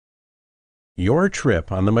Your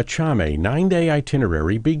trip on the Machame 9-day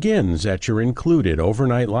itinerary begins at your included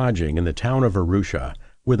overnight lodging in the town of Arusha,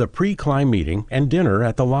 with a pre-climb meeting and dinner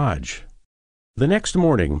at the lodge. The next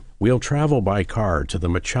morning, we'll travel by car to the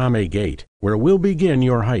Machame Gate, where we'll begin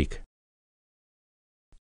your hike.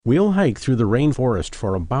 We'll hike through the rainforest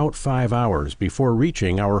for about 5 hours before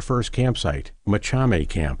reaching our first campsite, Machame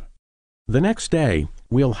Camp. The next day,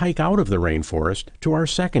 we'll hike out of the rainforest to our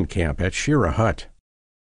second camp at Shira Hut.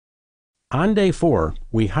 On day 4,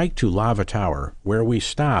 we hike to Lava Tower, where we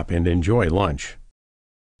stop and enjoy lunch.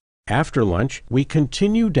 After lunch, we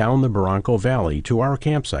continue down the Barranco Valley to our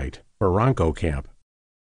campsite, Barranco Camp.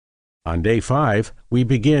 On day 5, we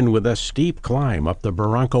begin with a steep climb up the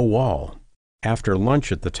Barranco Wall. After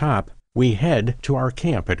lunch at the top, we head to our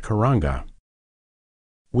camp at Karanga.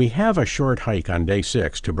 We have a short hike on day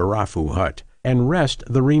 6 to Barranco Hut and rest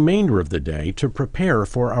the remainder of the day to prepare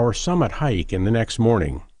for our summit hike in the next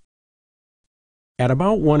morning. At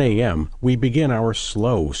about 1 a.m., we begin our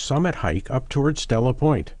slow summit hike up towards Stella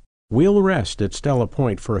Point. We'll rest at Stella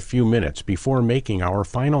Point for a few minutes before making our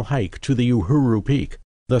final hike to the Uhuru Peak,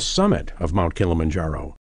 the summit of Mount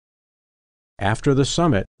Kilimanjaro. After the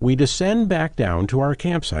summit, we descend back down to our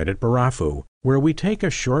campsite at Barranco, where we take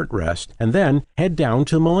a short rest and then head down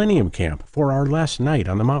to Millennium Camp for our last night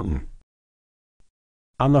on the mountain.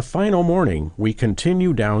 On the final morning, we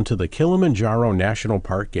continue down to the Kilimanjaro National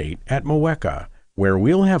Park Gate at Moeka, where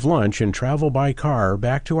we'll have lunch and travel by car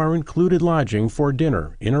back to our included lodging for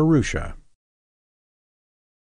dinner in Arusha.